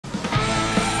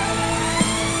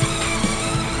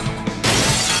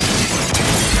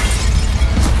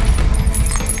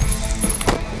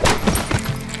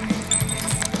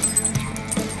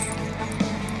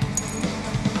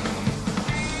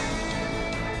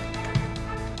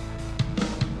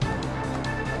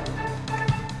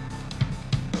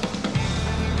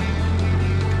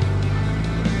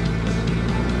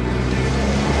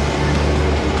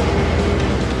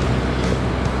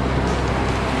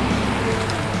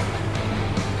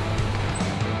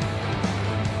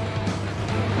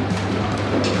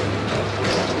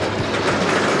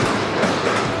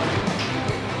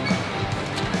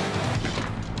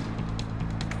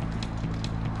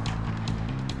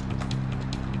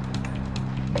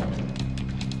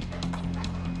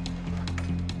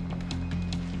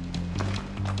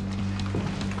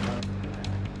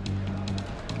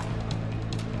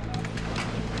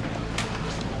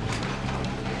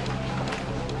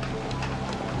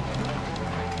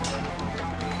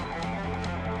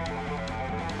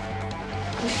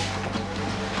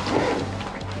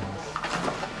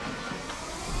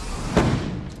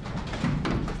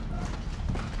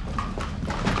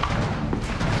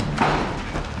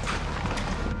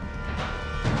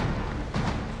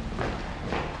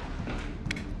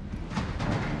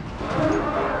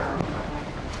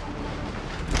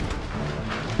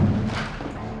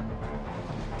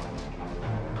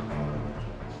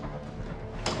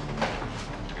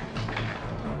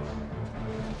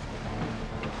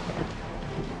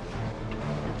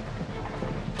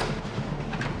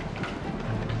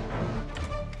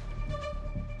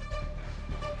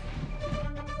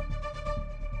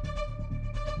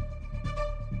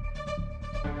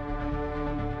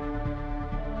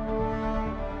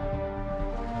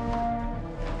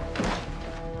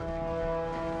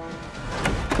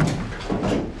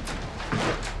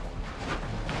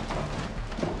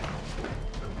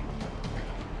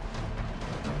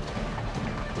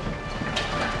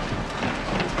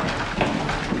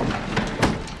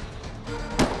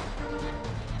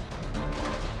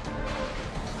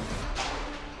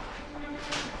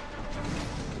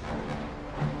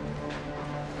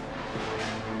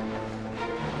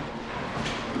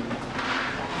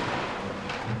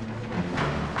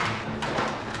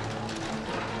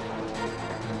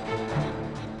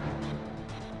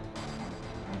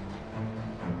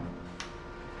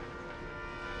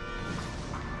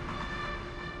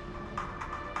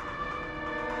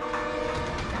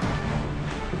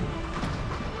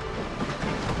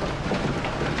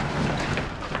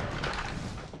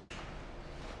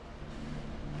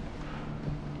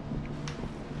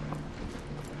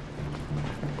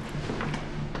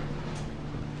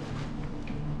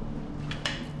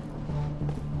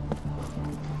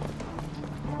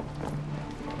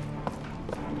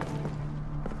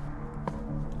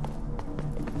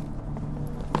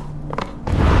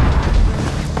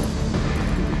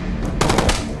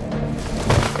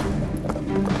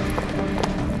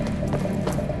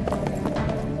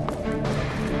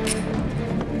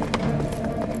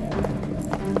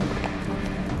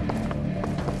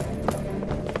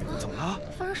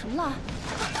什么了？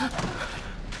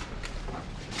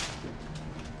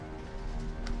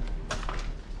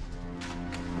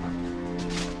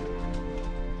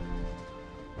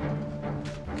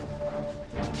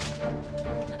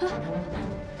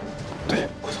对，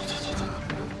快走走走走。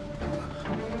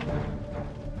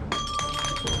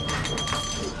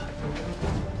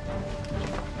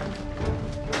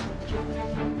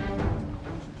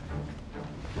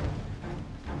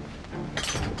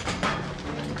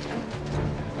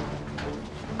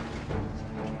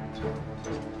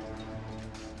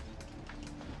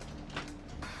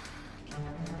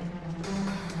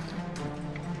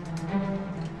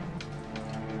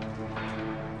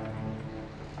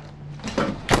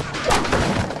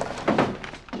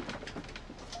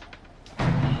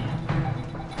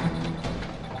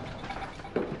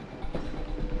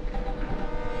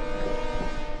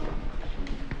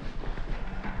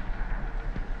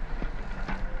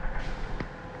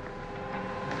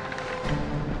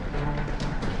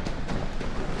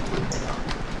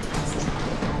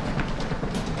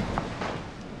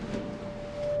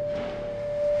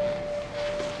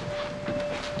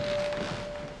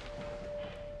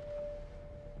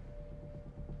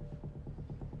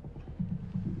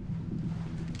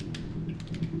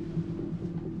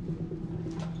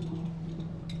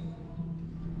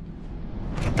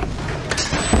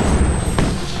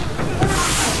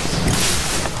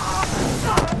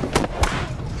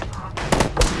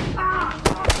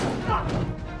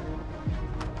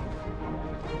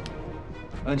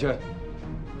 安全。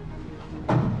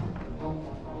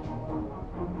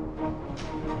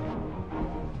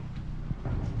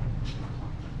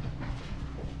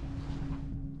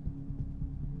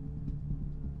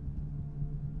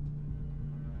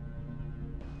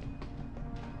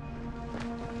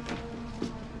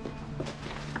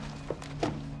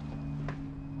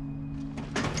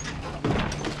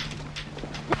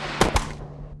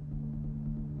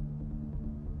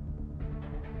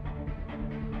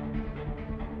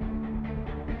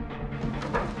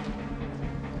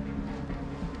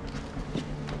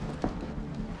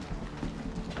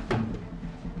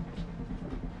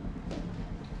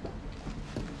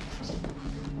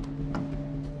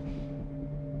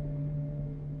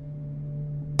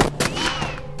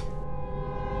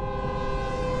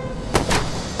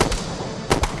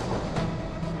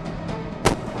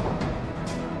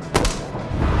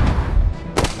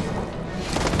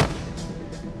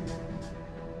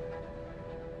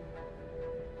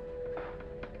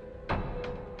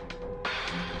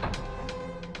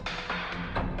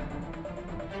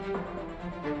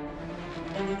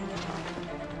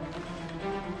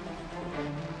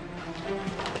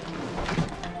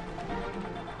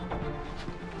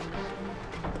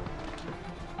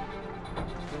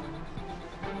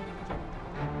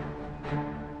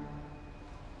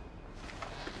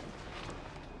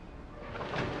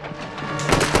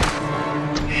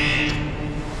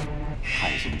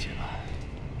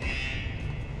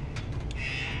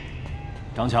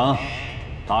张强，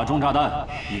打中炸弹，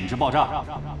引致爆炸，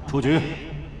出局。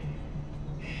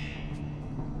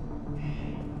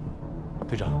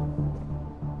队长，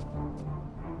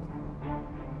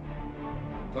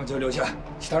张强留下，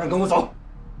其他人跟我走。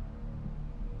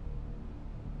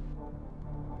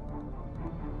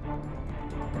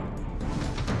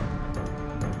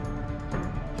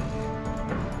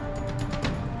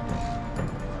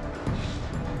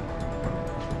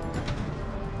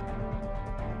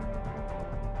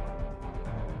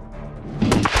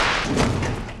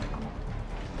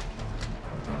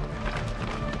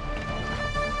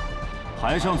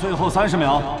还剩最后30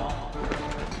秒。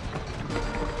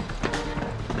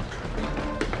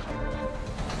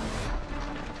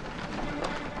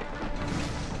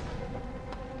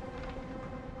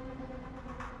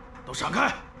都闪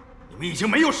开！你们已经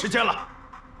没有时间了。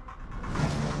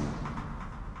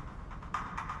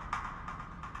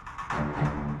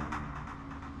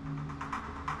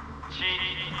7、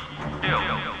6、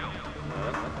5、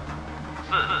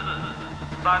4、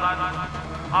3、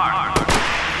2。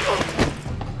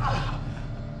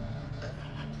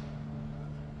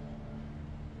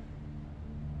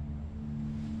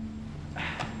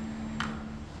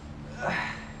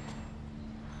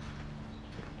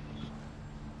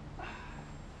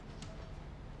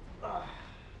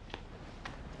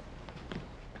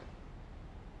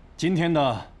 今天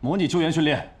的模拟救援训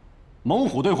练，猛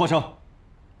虎队获胜。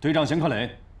队长邢克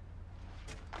垒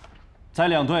在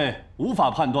两队无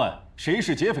法判断谁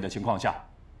是劫匪的情况下，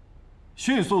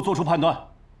迅速做出判断，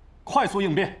快速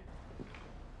应变，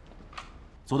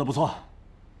做得不错。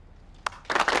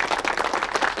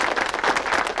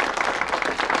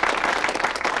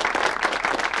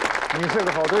你是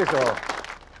个好对手，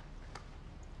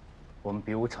我们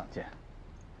比武场见。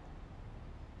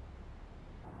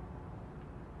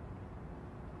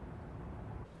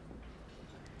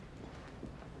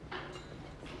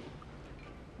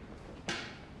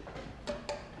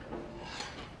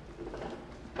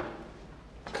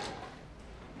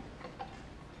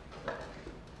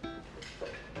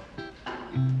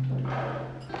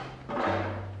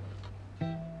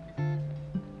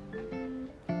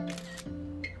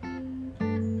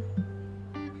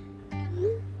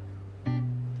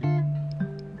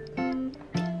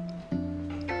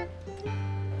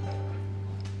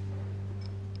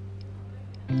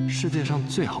世界上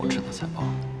最好吃的菜包。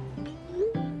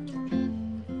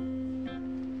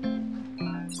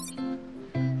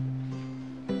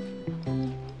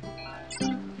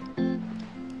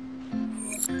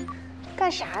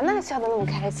干啥呢？笑得那么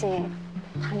开心？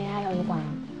谈恋爱了就管了？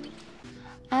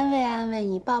安慰安慰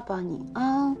你，抱抱你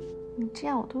啊！你这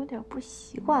样我都有点不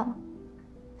习惯了。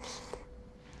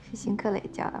是邢克磊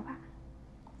教的吧？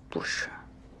不是，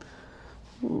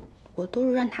我都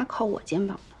是让他靠我肩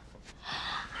膀的。啊，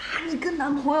你跟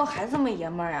男朋友还这么爷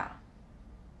们儿呀？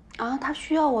啊，他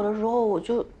需要我的时候我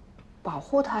就保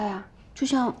护他呀，就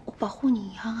像我保护你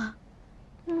一样啊。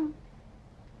嗯。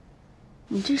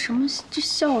你这什么？这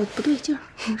笑我不对劲儿，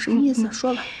什么意思？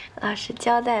说吧。老实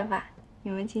交代吧，你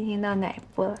们进行到哪一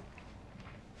步了？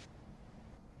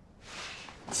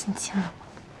亲亲了吗？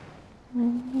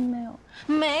没有。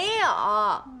没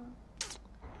有。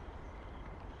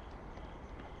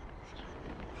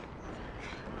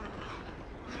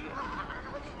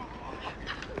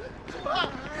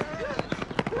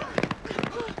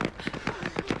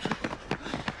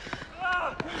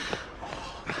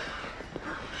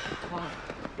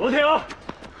罗婷，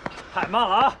太慢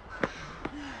了啊！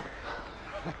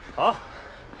好，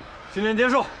训练结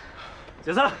束，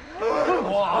解散。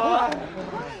哇！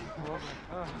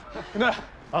领队，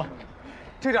啊，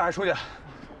这点还出去，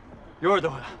一会儿就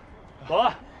回来。走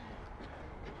了。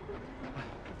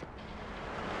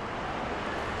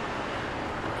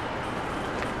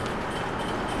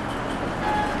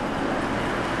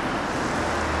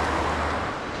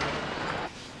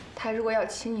他如果要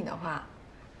亲你的话，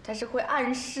他是会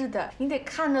暗示的，你得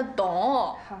看得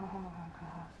懂。好，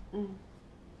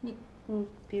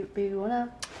比如呢？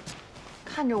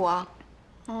看着我，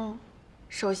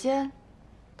首先，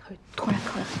他会突然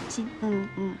靠得很近，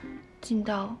近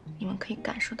到你们可以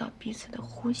感受到彼此的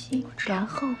呼吸，然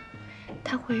后，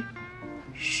他会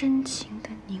深情地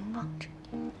凝望着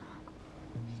你。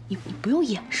你不用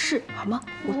掩饰好吗？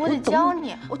我得教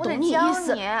你，我懂你意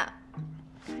思。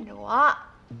看着我。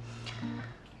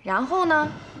然后呢，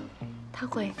他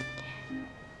会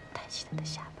抬起他的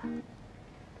下巴，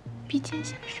鼻尖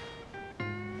向上。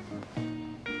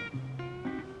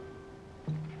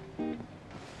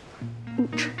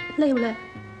累不累？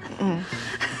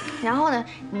然后呢，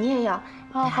你也要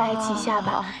抬起下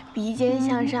巴，鼻尖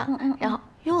向上，然后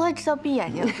因为我知道闭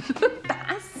眼睛，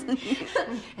打死你！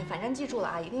反正记住了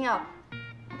啊，一定要，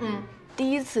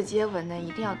第一次接吻呢，一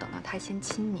定要等到他先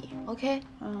亲你 ，OK？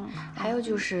还有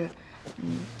就是。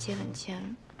接吻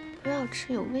前不要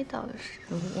吃有味道的食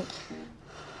物。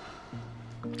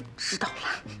知道了，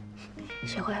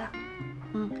学会了。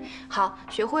好，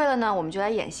学会了呢，我们就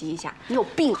来演习一下。你有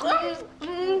病！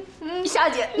夏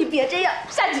姐，你别这样，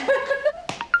夏姐。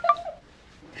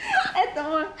哎，等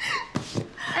会儿。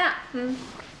哎呀，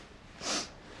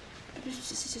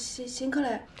邢克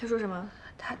磊，他说什么？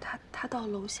他到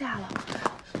楼下了。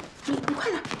你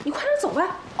快点走呗。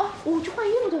哦，我去换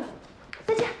衣服去了。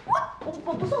再见，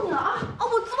我不送你了啊！哦，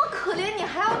我这么可怜，你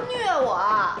还要虐我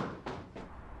啊？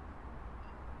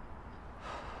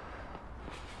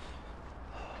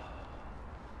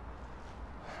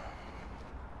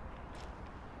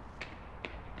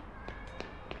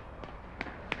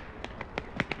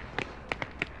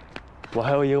我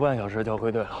还有1个半小时就要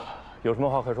归队了，有什么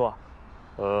话快说啊。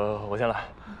我先来。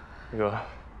那个，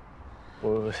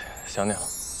我想你了。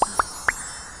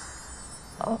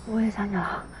我也想你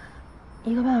了。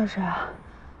1个半小时啊！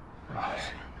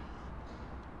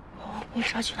我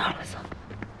是要去哪儿了？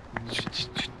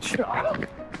去哪儿？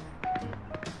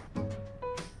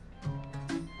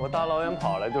我大老远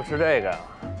跑来就吃这个呀？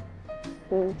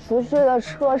出去的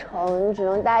车程你只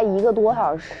能待1个多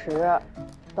小时，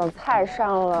等菜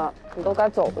上了你都该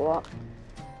走了。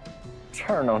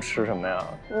这儿能吃什么呀？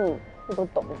你都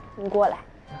懂。你过来，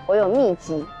我有秘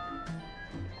籍，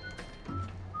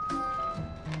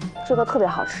这个特别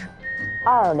好吃。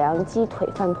2两鸡腿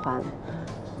饭团，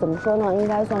怎么说呢？应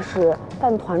该算是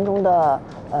饭团中的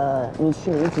米其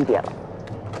林级别了。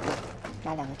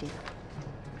拿2个这个。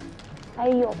还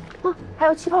有还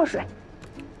有气泡水，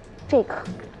这个。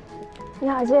你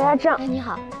好，接下Zhang。哎，你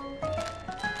好。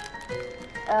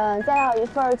再要一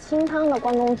份清汤的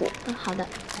关东煮。嗯，好的。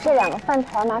这2个饭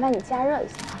团麻烦你加热一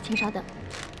下。好，请稍等。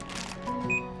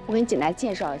我给你简单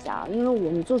介绍一下啊，因为我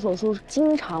们做手术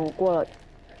经常过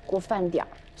饭点儿，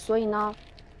所以呢，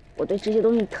我对这些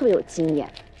东西特别有经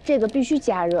验。这个必须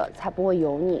加热才不会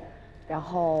油腻，然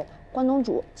后关东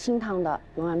煮清汤的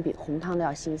永远比红汤的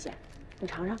要新鲜。你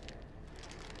尝尝。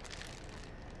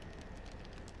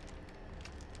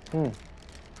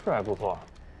是还不错。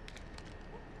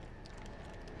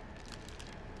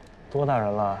多大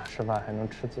人了，吃饭还能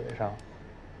吃嘴上？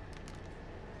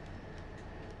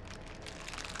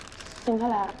邢克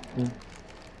莱，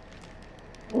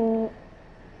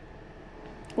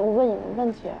我问你个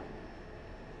问题。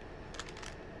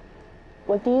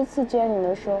我第一次见你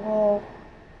的时候，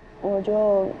我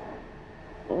就，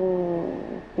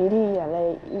鼻涕眼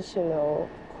泪一起流，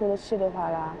哭得稀里哗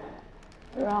啦。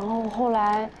然后后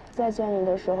来再见你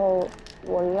的时候，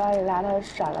我拉里拉的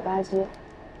傻了吧唧。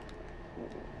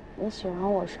你喜欢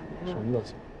我什么呀？什么都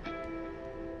行。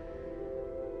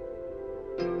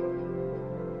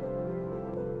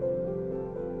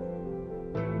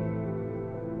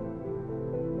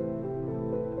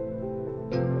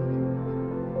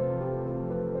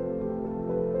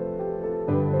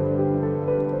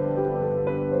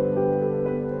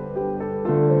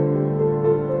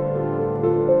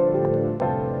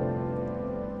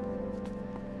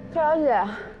小姐，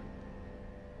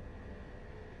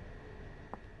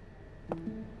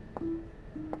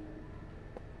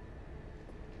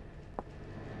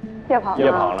别跑了！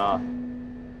别跑了！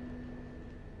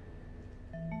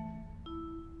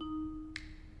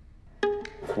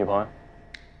女朋友？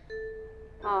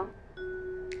啊，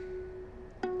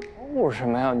不什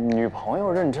么呀？女朋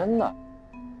友认真的。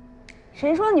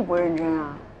谁说你不认真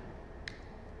啊？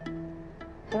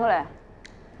邢克磊，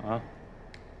啊？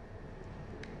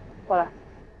过来。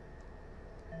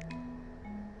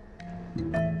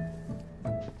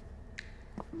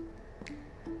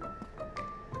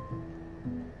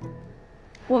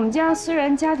我们家虽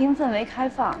然家庭氛围开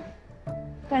放，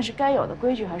但是该有的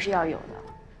规矩还是要有的。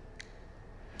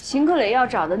邢克磊要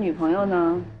找的女朋友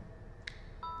呢，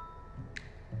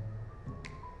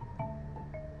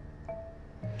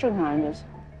正常人就行。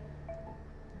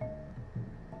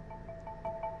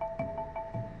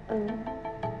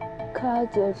克莱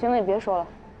姐，行了，你别说了。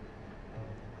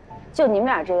就你们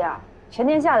俩这样，全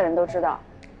天下的人都知道。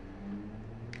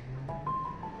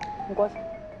你过去。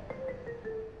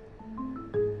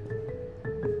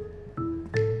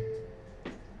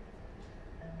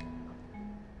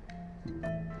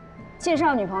介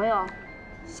绍女朋友，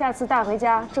下次带回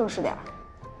家正式点儿。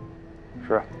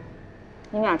是。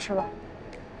你们俩吃吧，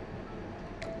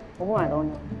我不买东西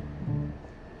了。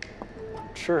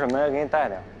吃什么呀？给你带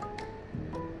点。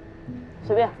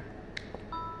随便。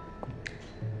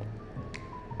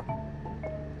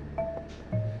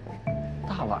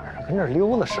大晚上跟这儿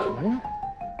溜达什么呢？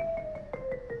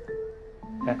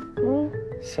哎，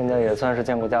现在也算是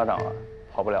见过家长了，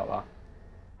跑不了吧？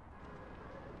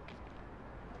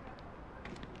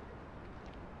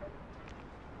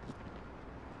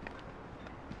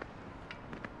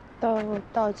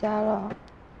到家了。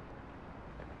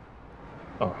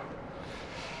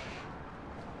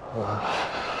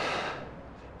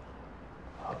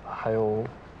还有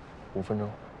5分钟，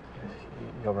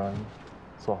要不然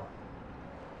坐会儿。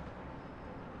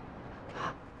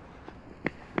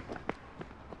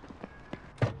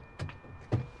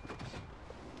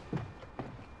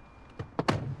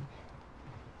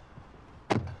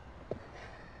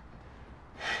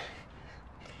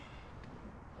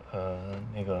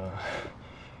那个，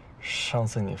上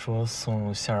次你说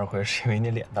送向日葵是因为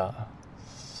你脸大，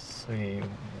所以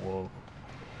我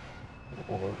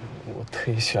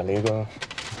特意选了一个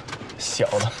小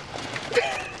的，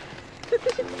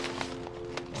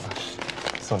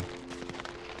送你。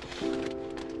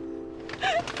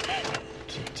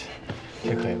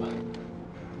这可以吧？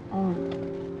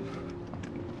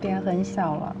脸很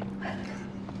小了，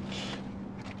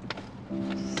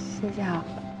谢谢啊。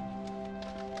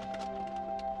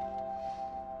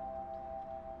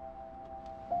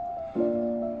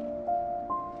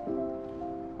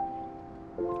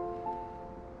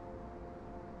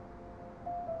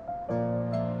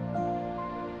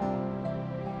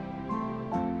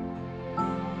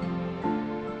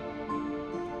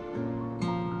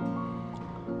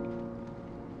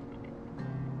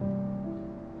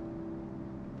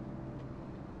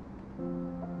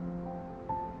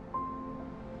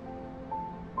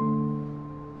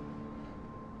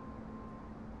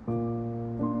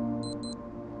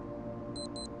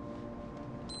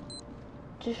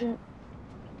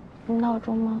闹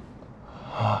钟吗？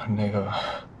啊，那个，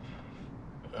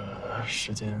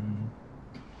时间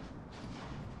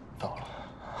到了。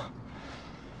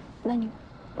那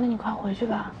你快回去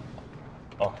吧。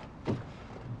哦。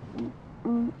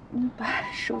你把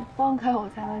手放开，我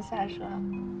才能下车。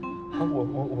啊，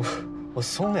我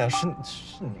松了呀，是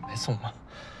你没松吗？